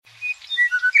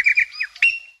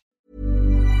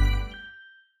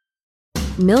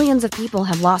Millions of people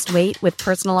have lost weight with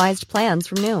personalized plans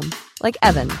from Noom. Like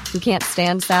Evan, who can't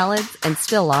stand salads and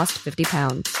still lost 50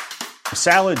 pounds.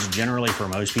 Salads generally for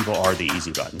most people are the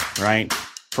easy button, right?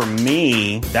 For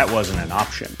me, that wasn't an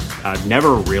option. I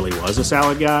never really was a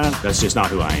salad guy. That's just not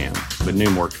who I am. But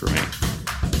Noom worked for me.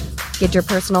 Get your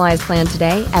personalized plan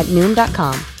today at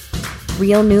Noom.com.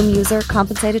 Real Noom user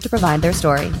compensated to provide their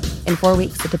story. In 4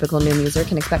 weeks, the typical Noom user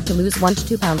can expect to lose 1 to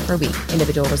 2 pounds per week.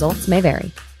 Individual results may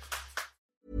vary.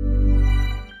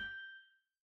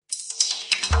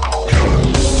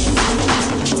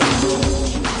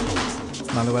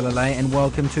 Maluela and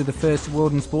welcome to the first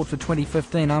World in Sport for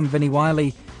 2015. I'm Vinnie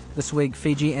Wiley. This week,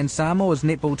 Fiji and Samoa's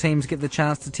netball teams get the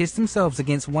chance to test themselves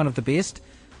against one of the best.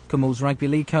 Kumul's rugby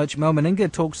league coach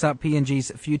Meninga talks up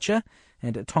PNG's future,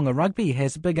 and Tonga Rugby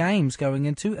has big aims going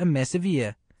into a massive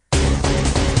year.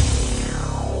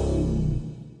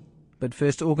 But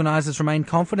first, organisers remain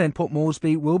confident Port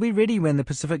Moresby will be ready when the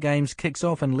Pacific Games kicks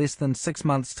off in less than 6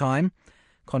 months' time.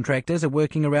 Contractors are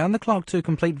working around the clock to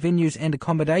complete venues and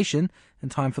accommodation in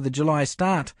time for the July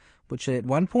start, which at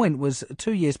one point was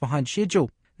 2 years behind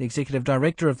schedule. The Executive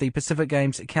Director of the Pacific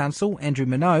Games Council, Andrew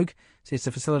Minogue, says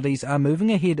the facilities are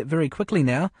moving ahead very quickly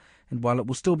now, and while it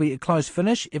will still be a close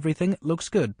finish, everything looks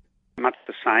good. Much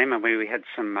the same, and we had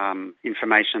some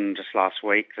information just last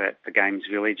week that the Games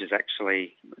Village is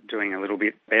actually doing a little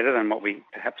bit better than what we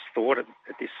perhaps thought at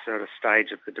this sort of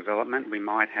stage of the development. We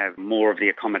might have more of the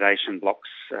accommodation blocks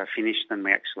finished than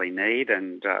we actually need,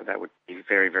 and that would be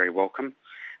very, very welcome.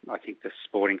 I think the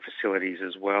sporting facilities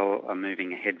as well are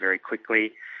moving ahead very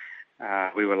quickly.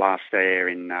 We were last there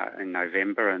in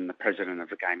November, and the President of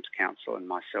the Games Council and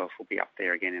myself will be up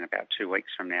there again in about 2 weeks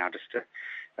from now just to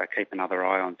keep another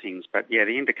eye on things. But yeah,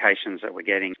 the indications that we're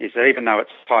getting is that even though it's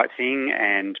a tight thing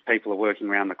and people are working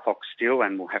around the clock still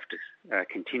and will have to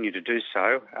continue to do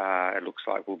so, it looks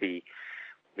like we'll be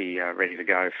ready to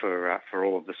go for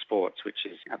all of the sports, which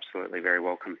is absolutely very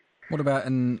welcome. What about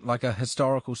in like a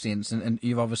historical sense? And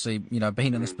you've obviously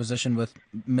been in this position with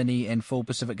mini and full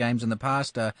Pacific Games in the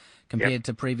past, compared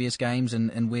to previous games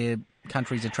and where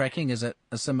countries are tracking. Is it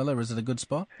similar? Is it a good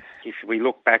spot? If we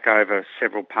look back over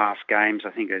several past games, I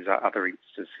think there's other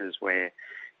instances where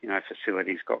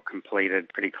facilities got completed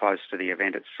pretty close to the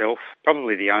event itself.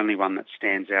 Probably the only one that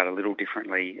stands out a little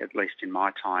differently, at least in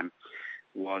my time,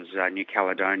 was New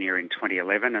Caledonia in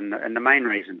 2011, and the main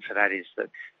reason for that is that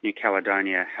New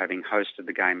Caledonia, having hosted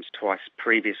the Games twice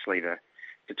previously to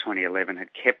 2011, had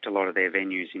kept a lot of their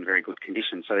venues in very good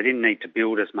condition, so they didn't need to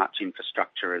build as much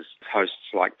infrastructure as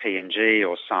hosts like PNG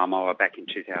or Samoa back in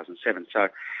 2007. So,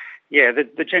 yeah,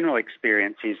 the general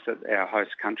experience is that our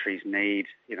host countries need,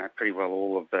 pretty well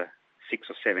all of the 6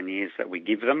 or 7 years that we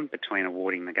give them between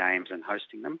awarding the games and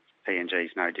hosting them. PNG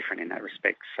is no different in that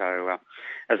respect. So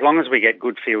as long as we get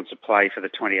good fields of play for the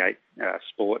 28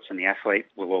 sports and the athletes,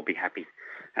 we'll all be happy.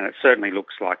 And it certainly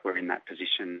looks like we're in that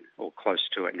position or close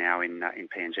to it now in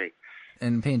PNG.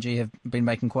 And PNG have been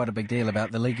making quite a big deal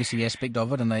about the legacy aspect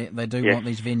of it, and they do want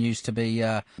these venues to be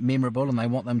memorable, and they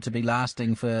want them to be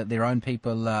lasting for their own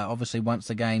people, obviously once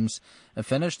the games are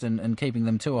finished, and keeping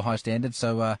them to a high standard.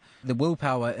 So the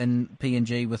willpower in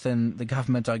PNG within the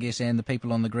government, I guess, and the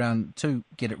people on the ground to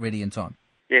get it ready in time.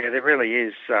 Yeah, there really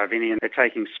is, Vinny, and they're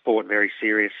taking sport very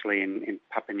seriously in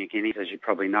Papua New Guinea. As you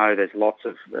probably know, there's lots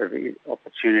of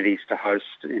opportunities to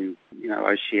host in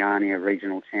Oceania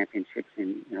regional championships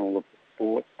in all of the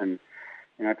sports, and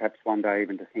perhaps one day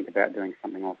even to think about doing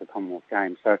something like the Commonwealth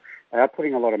Games. So they are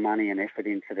putting a lot of money and effort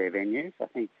into their venues. I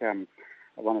think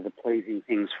one of the pleasing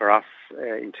things for us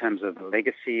in terms of the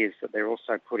legacy is that they're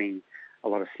also putting a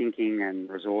lot of thinking and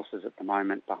resources at the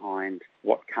moment behind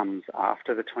what comes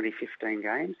after the 2015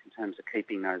 Games in terms of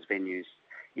keeping those venues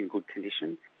in good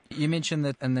condition. You mentioned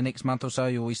that in the next month or so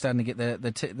you'll be starting to get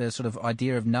the sort of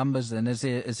idea of numbers. And is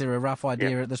there a rough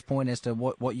idea at this point as to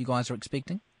what you guys are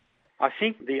expecting? I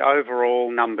think the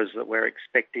overall numbers that we're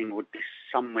expecting would be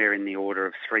somewhere in the order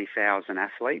of 3,000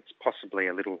 athletes, possibly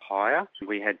a little higher.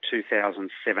 We had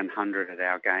 2,700 at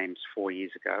our games 4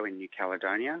 years ago in New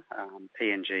Caledonia.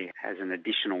 PNG has an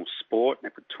additional sport. They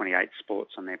put 28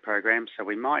 sports on their program, so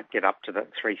we might get up to the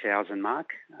 3,000 mark.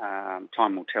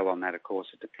 Time will tell on that, of course.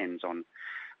 It depends on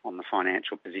the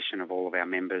financial position of all of our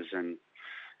members and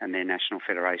their national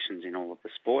federations in all of the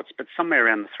sports, but somewhere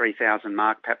around the 3,000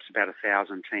 mark, perhaps about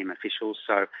 1,000 team officials.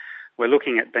 So we're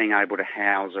looking at being able to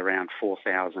house around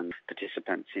 4,000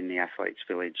 participants in the Athletes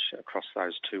Village across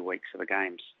those 2 weeks of the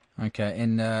Games. Okay,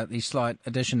 and the slight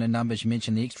addition in numbers, you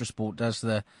mentioned the extra sport, does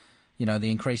the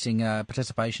increasing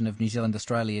participation of New Zealand,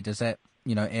 Australia, does that,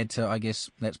 add to, I guess,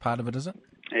 that's part of it, is it?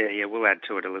 Yeah, we'll add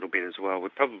to it a little bit as well. We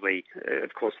probably,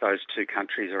 of course, those two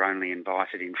countries are only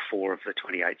invited in 4 of the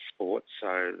 28 sports,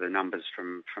 so the numbers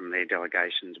from their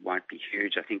delegations won't be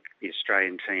huge. I think the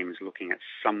Australian team is looking at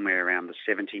somewhere around the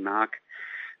 70 mark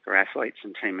for athletes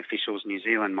and team officials. New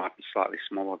Zealand might be slightly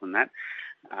smaller than that.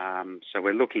 So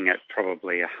we're looking at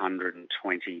probably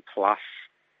 120 plus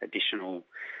additional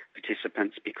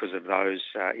participants because of those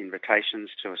invitations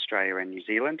to Australia and New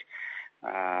Zealand.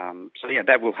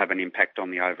 That will have an impact on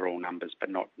the overall numbers, but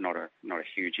not a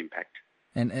huge impact.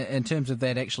 And in terms of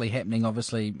that actually happening,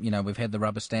 obviously, we've had the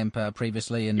rubber stamp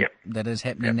previously, and that is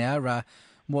happening now.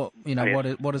 What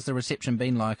has the reception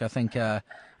been like? I think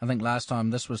last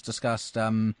time this was discussed,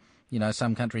 some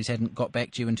countries hadn't got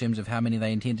back to you in terms of how many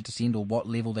they intended to send or what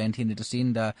level they intended to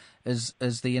send. Now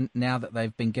that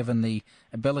they've been given the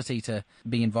ability to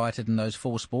be invited in those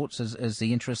 4 sports, is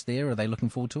the interest there? Are they looking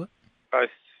forward to it? Both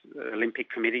Olympic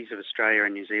committees of Australia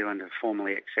and New Zealand have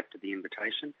formally accepted the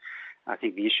invitation. I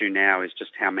think the issue now is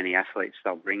just how many athletes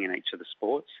they'll bring in each of the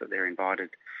sports that they're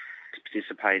invited to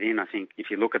participate in. I think if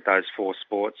you look at those 4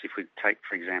 sports, if we take,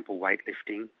 for example,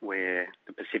 weightlifting, where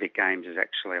the Pacific Games is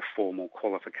actually a formal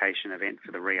qualification event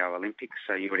for the Rio Olympics,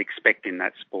 so you would expect in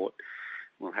that sport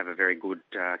we'll have a very good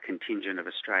contingent of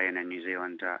Australian and New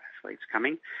Zealand athletes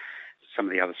coming. Some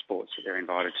of the other sports that they're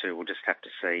invited to, we'll just have to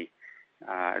see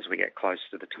as we get close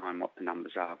to the time what the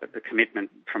numbers are. But the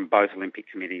commitment from both Olympic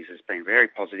committees has been very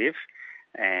positive,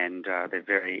 and they're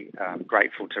very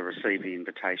grateful to receive the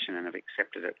invitation and have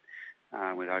accepted it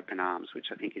with open arms, which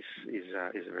I think is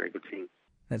a very good thing.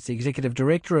 That's the Executive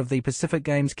Director of the Pacific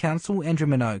Games Council, Andrew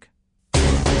Meninga.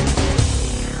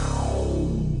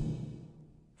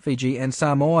 Fiji and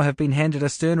Samoa have been handed a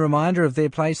stern reminder of their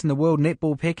place in the World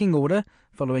Netball pecking order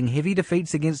following heavy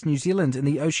defeats against New Zealand in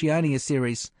the Oceania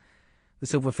series. The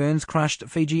Silver Ferns crushed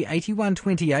Fiji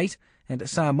 81-28 and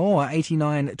Samoa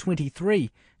 89-23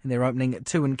 in their opening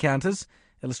 2 encounters,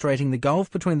 illustrating the gulf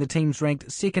between the teams ranked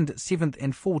 2nd, 7th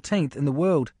and 14th in the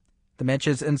world. The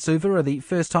matches in Suva are the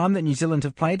first time that New Zealand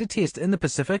have played a test in the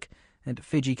Pacific, and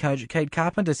Fiji coach Kate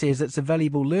Carpenter says it's a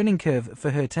valuable learning curve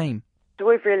for her team.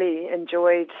 We've really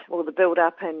enjoyed all the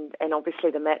build-up and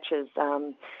obviously the matches.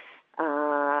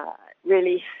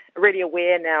 Really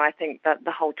aware now, I think, that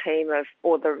the whole team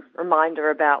the reminder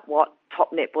about what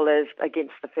top netball is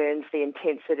against the Ferns, the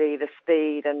intensity, the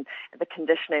speed and the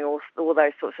conditioning, all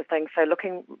those sorts of things. So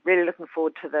really looking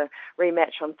forward to the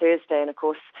rematch on Thursday and, of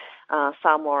course,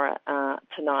 Samoa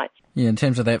tonight. Yeah, in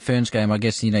terms of that Ferns game, I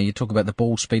guess, you talk about the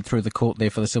ball speed through the court there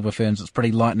for the Silver Ferns. It's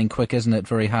pretty lightning quick, isn't it?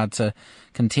 Very hard to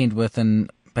contend with,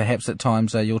 and perhaps at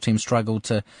times your team struggled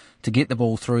to get the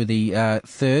ball through the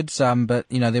thirds, but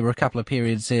there were a couple of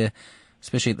periods there,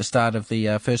 especially at the start of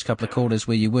the first couple of quarters,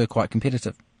 where you were quite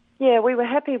competitive. Yeah, we were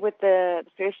happy with the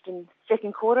first and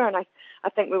second quarter, and I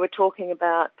think we were talking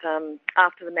about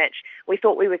after the match, we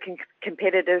thought we were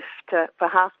competitive for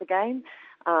half the game.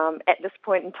 At this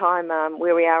point in time,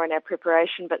 where we are in our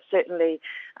preparation, but certainly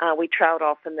we trailed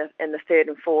off in the third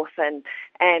and fourth, and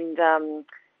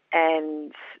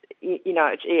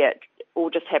it all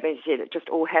just happened. It just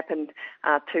all happened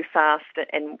too fast,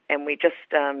 and we just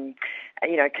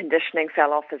conditioning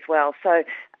fell off as well. So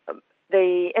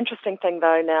the interesting thing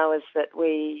though now is that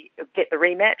we get the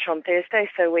rematch on Thursday,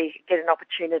 so we get an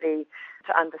opportunity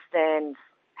to understand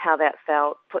how that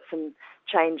felt, put some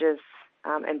changes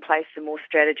in place, some more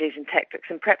strategies and tactics,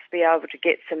 and perhaps be able to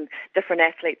get some different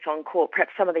athletes on court,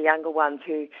 perhaps some of the younger ones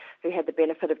who had the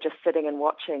benefit of just sitting and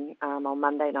watching on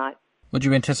Monday night. Would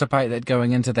you anticipate that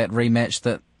going into that rematch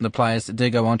that the players that do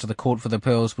go onto the court for the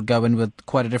Pearls would go in with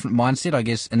quite a different mindset? I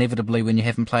guess inevitably when you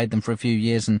haven't played them for a few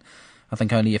years, and I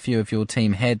think only a few of your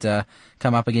team had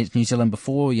come up against New Zealand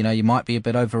before, you might be a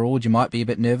bit overawed, you might be a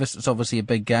bit nervous. It's obviously a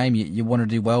big game, you want to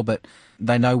do well, but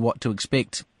they know what to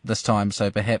expect this time,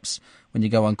 so perhaps when you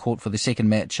go on court for the second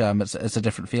match, it's a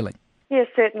different feeling. Yeah,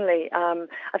 certainly.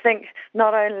 I think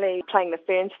not only playing the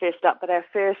Ferns first up, but our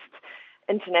first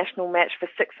international match for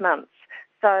 6 months.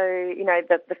 So,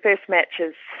 the first match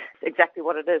is exactly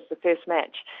what it is, the first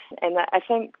match. And I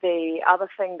think the other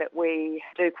thing that we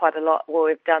do quite a lot, or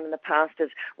we've done in the past, is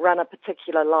run a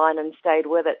particular line and stayed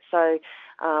with it. So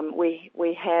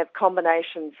we have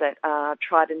combinations that are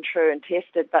tried and true and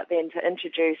tested, but then to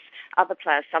introduce other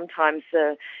players, sometimes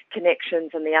the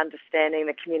connections and the understanding,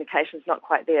 the communication's not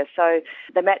quite there. So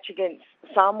the match against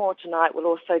Samoa tonight will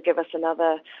also give us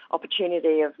another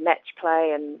opportunity of match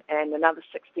play and another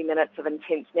 60 minutes of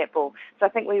intense netball. So I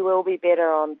think we will be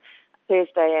better on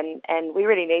Thursday, and we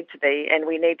really need to be, and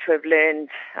we need to have learned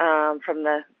from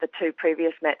the 2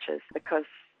 previous matches, because,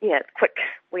 it's quick.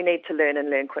 We need to learn and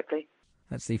learn quickly.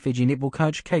 That's the Fiji netball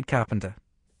coach, Kate Carpenter.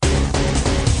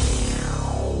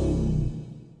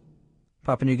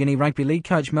 Papua New Guinea Rugby League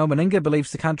coach Mel Meninga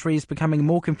believes the country is becoming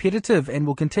more competitive and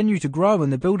will continue to grow in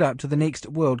the build-up to the next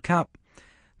World Cup.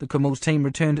 The Kumul's team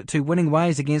returned to winning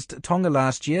ways against Tonga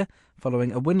last year,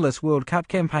 following a winless World Cup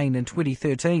campaign in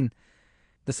 2013.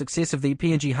 The success of the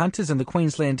PNG Hunters in the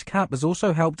Queensland Cup has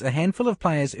also helped a handful of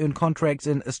players earn contracts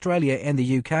in Australia and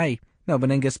the UK. Mel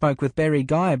Meninga spoke with Barry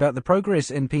Guy about the progress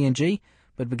in PNG,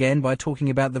 but began by talking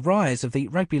about the rise of the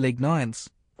Rugby League Nines.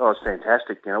 Oh, it's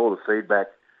fantastic. All the feedback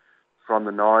from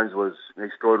the Nines was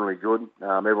extraordinarily good.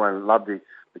 Everyone loved the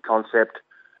concept.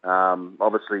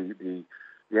 Obviously, the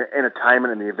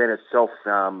entertainment and the event itself,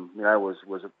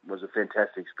 was a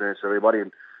fantastic experience for everybody.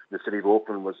 And the city of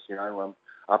Auckland was,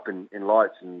 up in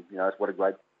lights, and what a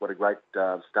great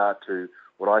start to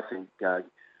what I think a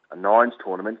Nines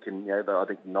tournament can. I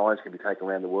think Nines can be taken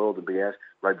around the world and be a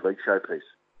rugby league showpiece.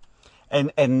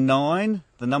 And 9,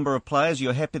 the number of players,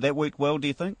 you're happy that worked well, do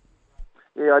you think?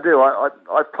 Yeah, I do.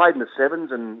 I've played in the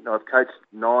 7s and I've coached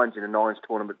 9s in a 9s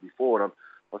tournament before. And I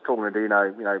was talking to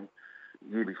Dino,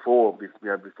 year before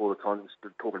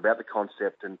talking about the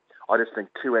concept, and I just think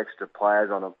 2 extra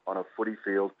players on a footy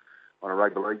field, on a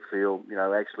rugby league field,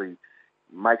 actually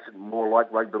makes it more like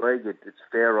rugby league. It's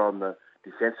fair on the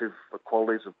defensive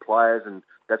qualities of players, and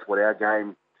that's what our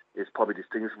game is probably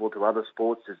distinguishable to other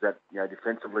sports. Is that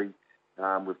defensively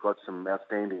we've got some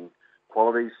outstanding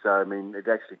qualities. So it's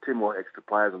actually 2 more extra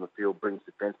players on the field brings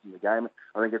defence in the game.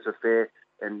 I think it's a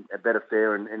better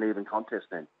fair and even contest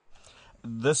then.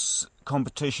 This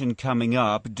competition coming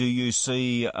up, do you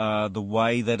see the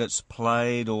way that it's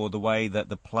played or the way that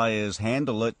the players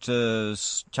handle it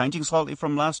changing slightly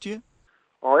from last year?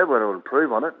 Oh, everyone will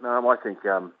improve on it. I think,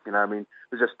 it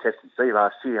was just test and see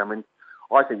last year.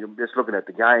 I think just looking at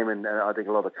the game, and I think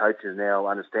a lot of coaches now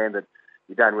understand that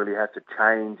you don't really have to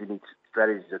change any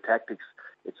strategies or tactics.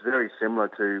 It's very similar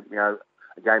to,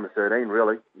 a game of 13,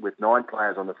 really, with 9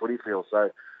 players on the footy field.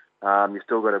 So you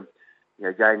still got to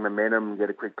gain momentum, get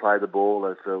a quick play of the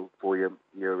ball for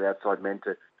your outside men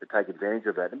to take advantage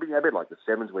of that. And a bit like the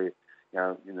 7s where,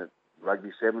 in the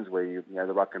rugby 7s where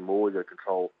the ruck and maul, you've got to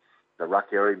control the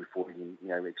ruck area before you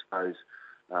can, expose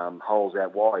holes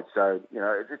out wide. So,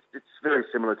 it's very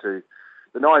similar to,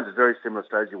 the 9s is very similar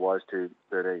strategy-wise to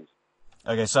 13s.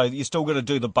 Okay, so you still got to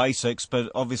do the basics,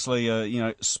 but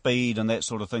obviously, speed and that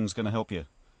sort of thing's going to help you.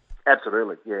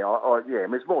 Absolutely, yeah.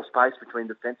 There's more space between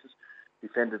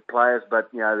defended players, but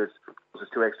there's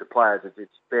 2 extra players.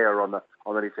 It's fair on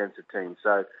the defensive team.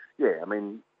 So yeah,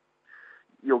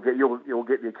 you'll get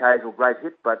the occasional great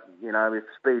hit, but if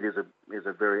speed is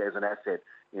an asset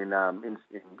in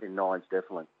 9s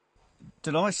definitely.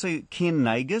 Did I see Ken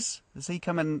Nagas? Is he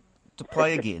coming to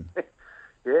play again?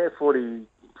 Yeah,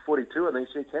 42, I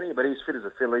think, Kenny, but he's fit as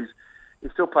a fiddle. He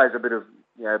still plays a bit of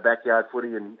backyard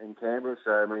footy in Canberra,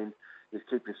 so he's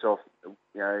kept himself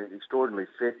extraordinarily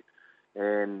fit.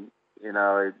 And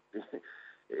he'll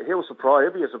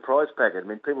be a surprise packet.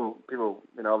 People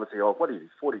obviously, what is he,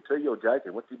 42? You're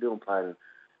joking. What's he doing playing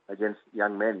against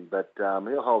young men? But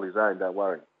he'll hold his own. Don't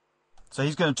worry. So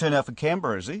he's going to turn out for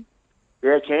Canberra, is he?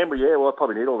 Yeah, Canberra. Yeah, well, I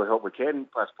probably need all the help we can.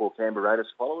 Plus 4 Canberra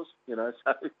Raiders followers. So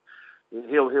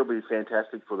he'll be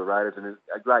fantastic for the Raiders, and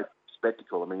a great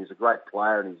spectacle. He's a great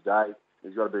player in his day.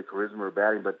 He's got a bit of charisma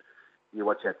about him, but you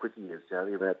watch how quick he is.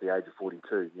 Even at the age of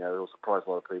 42, he'll surprise a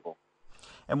lot of people.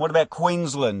 And what about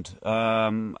Queensland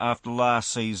after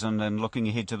last season and looking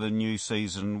ahead to the new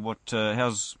season?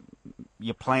 How's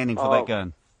your planning for that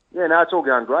going? Yeah, no, it's all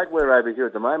going great. We're over here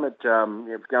at the moment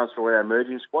going through our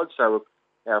emerging squad. So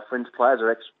our fringe players,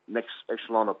 our next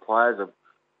echelon of players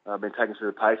have been taken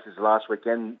through the paces last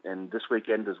weekend and this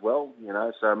weekend as well.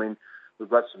 So we've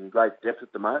got some great depth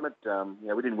at the moment.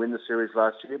 We didn't win the series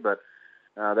last year, but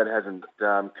that hasn't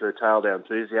curtailed our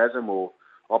enthusiasm or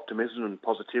optimism and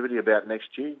positivity about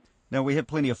next year. Now, we have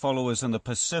plenty of followers in the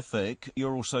Pacific.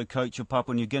 You're also coach of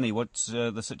Papua New Guinea. What's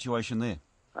the situation there?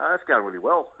 It's going really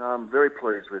well. I'm very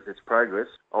pleased with its progress.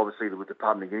 Obviously, with the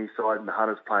Papua New Guinea side and the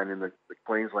Hunters playing in the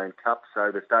Queensland Cup,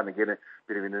 so they're starting to get a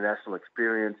bit of international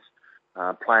experience,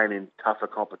 playing in tougher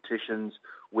competitions,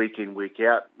 week in, week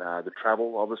out. The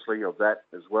travel, obviously, of that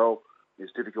as well is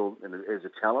difficult and is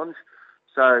a challenge.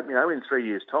 So, in 3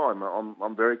 years' time,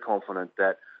 I'm very confident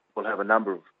that we'll have a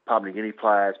number of Papua New Guinea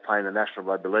players playing the National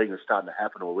Rugby League, and it's starting to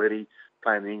happen already,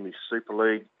 playing the English Super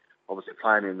League, obviously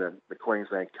playing in the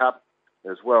Queensland Cup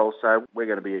as well. So we're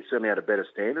going to be certainly at a better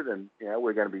standard, and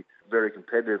we're going to be very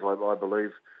competitive, I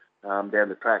believe, down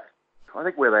the track. I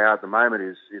think where they are at the moment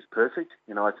is perfect.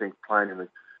 I think playing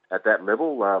at that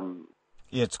level.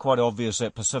 Yeah, it's quite obvious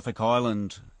that Pacific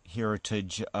Island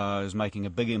heritage is making a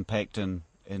big impact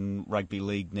in rugby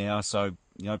league now. So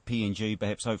PNG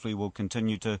perhaps hopefully will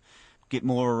continue to get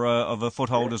more of a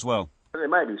foothold as well? There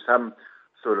may be some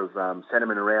sort of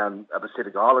sentiment around a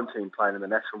Pacific Island team playing in the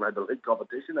National Rugby League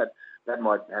competition. That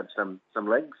might have some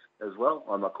legs as well.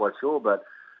 I'm not quite sure, but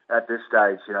at this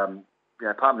stage,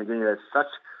 Papua New Guinea, there's such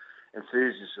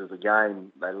enthusiasts of the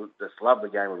game. They just love the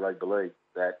game of rugby league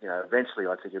that, eventually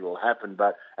I think it will happen,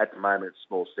 but at the moment it's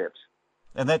small steps.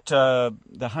 And that,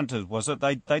 the Hunters, was it?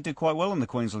 They did quite well in the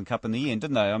Queensland Cup in the end,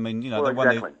 didn't they? I mean, they won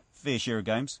their fair share of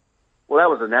games. Well, that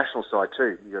was the national side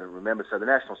too, you've got to remember. So the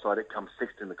national side, it comes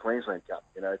sixth in the Queensland Cup,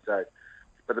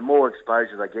 but the more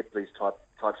exposure they get to these types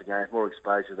of games, more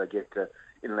exposure they get to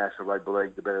international rugby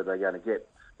league, the better they're going to get.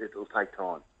 It'll take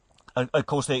time. Of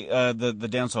course, the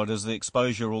downside is the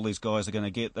exposure all these guys are going to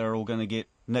get. They're all going to get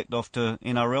nicked off to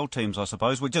NRL teams, I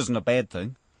suppose, which isn't a bad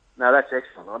thing. No, that's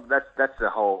excellent. That's the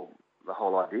whole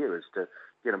idea, is to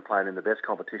get them playing in the best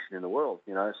competition in the world.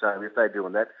 So if they're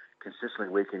doing that consistently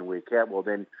week in, week out, well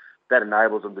then that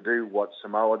enables them to do what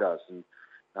Samoa does, and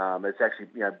it's actually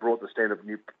brought the standard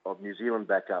of New Zealand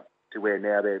back up to where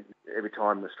now every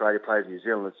time Australia plays New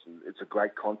Zealand, it's a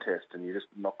great contest, and you're just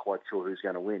not quite sure who's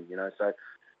going to win. So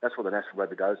that's what the National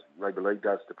Rugby League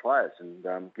does to players,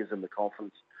 and gives them the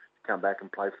confidence to come back and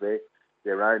play for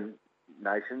their own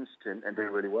nations and do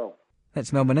really well.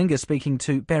 That's Mel Meninga speaking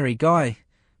to Barry Guy.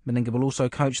 Meninga will also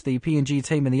coach the PNG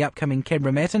team in the upcoming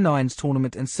Cabramatta Nines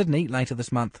tournament in Sydney later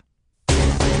this month.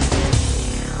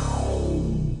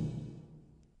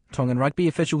 Tongan rugby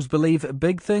officials believe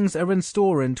big things are in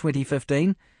store in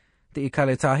 2015. The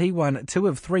Ikaletahi won 2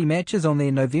 of 3 matches on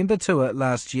their November tour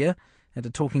last year and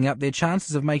are talking up their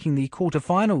chances of making the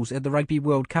quarter-finals at the Rugby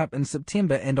World Cup in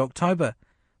September and October.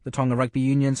 The Tonga Rugby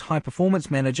Union's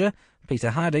high-performance manager,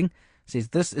 Peter Harding, says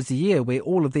this is the year where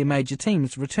all of their major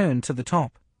teams return to the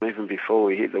top. Even before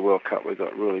we hit the World Cup, we've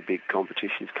got really big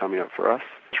competitions coming up for us.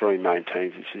 3 main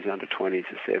teams, which is under-20s,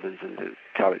 the 7s, and the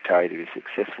Ikaletahi, to be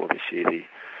successful this year.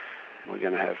 We're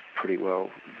going to have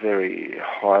very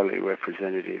highly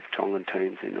representative Tongan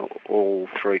teams in all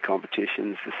 3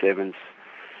 competitions. The 7s,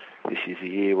 this is the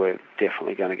year we're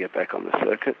definitely going to get back on the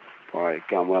circuit by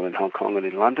going well in Hong Kong and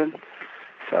in London.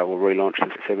 So we'll relaunch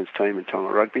the 7s team in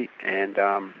Tonga Rugby. And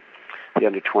the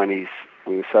under-20s,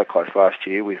 we were so close last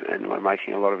year, and we're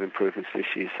making a lot of improvements this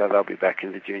year, so they'll be back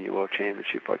in the Junior World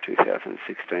Championship by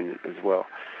 2016 as well.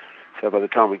 So by the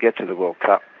time we get to the World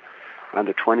Cup,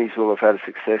 under-20s will have had a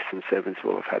success and 7s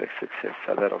will have had a success.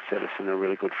 So that'll set us in a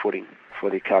really good footing for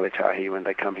the Ikaletahi when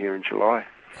they come here in July.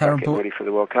 Get ready for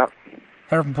the World Cup.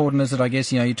 How important is it, I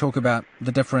guess, you talk about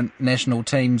the different national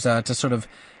teams to sort of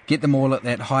get them all at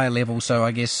that higher level. So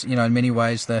I guess, in many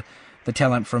ways, the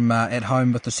talent from at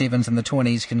home with the 7s and the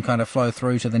 20s can kind of flow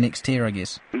through to the next tier, I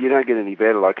guess. You don't get any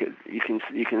better. You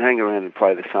can hang around and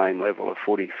play the same level of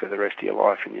footy for the rest of your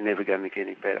life and you're never going to get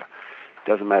any better. It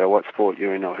doesn't matter what sport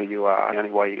you're in or who you are. The only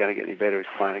way you're going to get any better is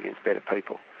playing against better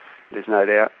people. There's no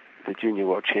doubt the Junior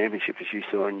World Championship, as you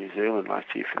saw in New Zealand last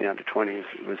year for the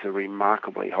under-20s, was a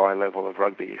remarkably high level of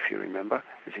rugby, if you remember.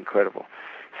 It's incredible.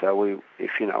 So we're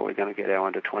going to get our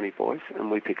under-20 boys, and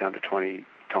we pick under-20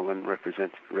 Tongan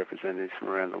representatives from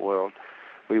around the world.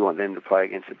 We want them to play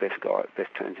against the best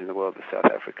teams in the world, the South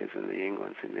Africans and the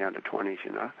Englands in the under-20s,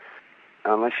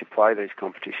 Unless you play these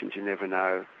competitions, you never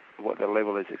know what the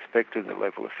level is expected, the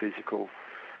level of physical,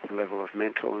 the level of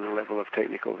mental, and the level of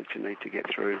technical that you need to get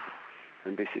through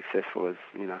and be successful as,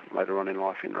 later on in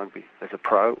life in rugby, as a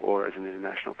pro or as an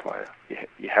international player.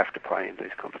 You have to play in these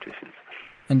competitions.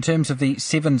 In terms of the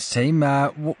 7s team,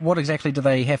 what exactly do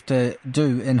they have to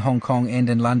do in Hong Kong and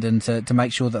in London to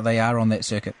make sure that they are on that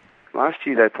circuit? Last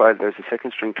year there was a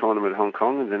second string tournament in Hong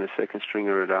Kong and then a second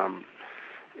stringer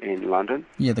in London.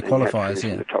 Yeah, the qualifiers,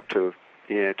 The top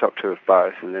two of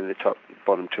both, and then the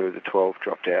bottom 2 of the 12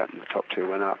 dropped out and the top 2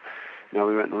 went up.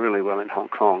 We went really well in Hong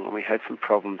Kong and we had some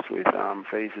problems with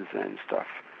visas and stuff.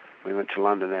 We went to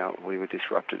London out, we were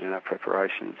disrupted in our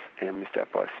preparations and missed out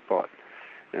by a spot.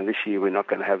 Now this year we're not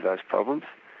going to have those problems.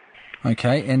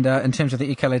 Okay, and in terms of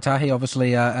the Ikaletahi,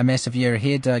 obviously a massive year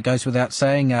ahead, goes without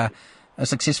saying. A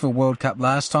successful World Cup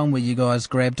last time where you guys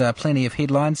grabbed plenty of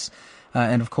headlines.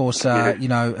 And of course,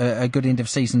 a good end of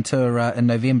season tour in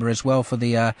November as well for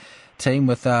the team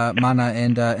with Mana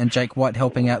and Jake White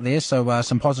helping out there. So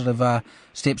some positive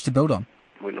steps to build on.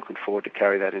 We're looking forward to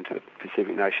carry that into the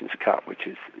Pacific Nations Cup, which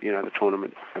is, the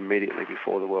tournament immediately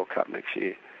before the World Cup next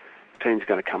year. The team's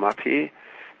going to come up here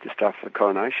to start for the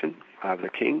coronation of the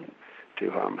King,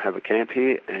 to have a camp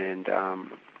here, and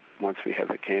once we have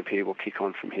the camp here, we'll kick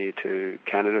on from here to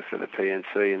Canada for the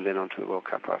PNC and then on to the World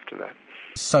Cup after that.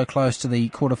 So close to the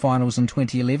quarterfinals in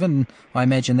 2011, I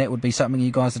imagine that would be something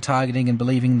you guys are targeting and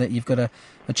believing that you've got a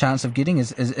chance of getting.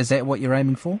 Is that what you're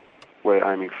aiming for? we're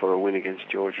aiming for a win against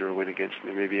Georgia, a win against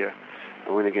Namibia,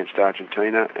 a win against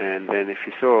Argentina. And then if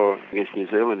you saw against New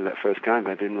Zealand in that first game,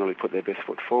 they didn't really put their best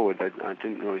foot forward. They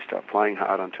didn't really start playing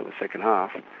hard until the second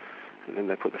half. And then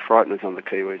they put the frighteners on the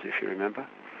Kiwis, if you remember.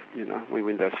 You know, we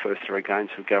win those first 3 games,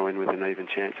 we go in with an even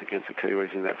chance against the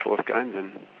Kiwis in that 4th game,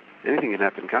 then anything can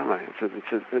happen, can't they?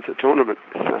 It's a tournament.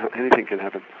 Anything can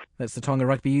happen. That's the Tonga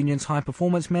Rugby Union's High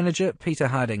Performance Manager, Peter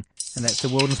Harding. And that's the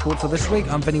World in Sport for this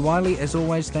week. I'm Vinnie Wiley. As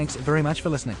always, thanks very much for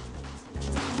listening.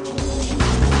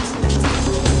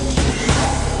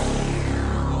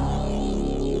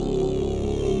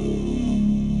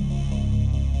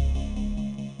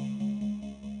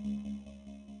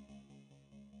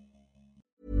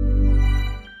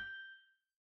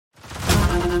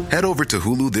 Head over to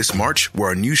Hulu this March, where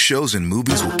our new shows and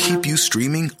movies will keep you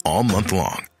streaming all month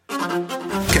long.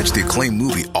 Catch the acclaimed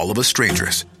movie All of Us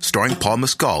Strangers, starring Paul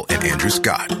Mescal and Andrew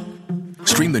Scott.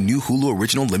 Stream the new Hulu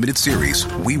original limited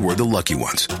series We Were the Lucky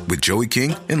Ones with Joey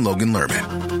King and Logan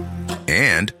Lerman.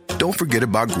 And don't forget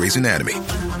about Grey's Anatomy.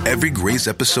 Every Grey's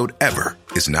episode ever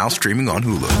is now streaming on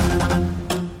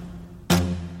Hulu.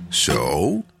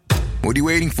 So, what are you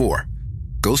waiting for?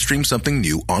 Go stream something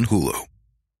new on Hulu.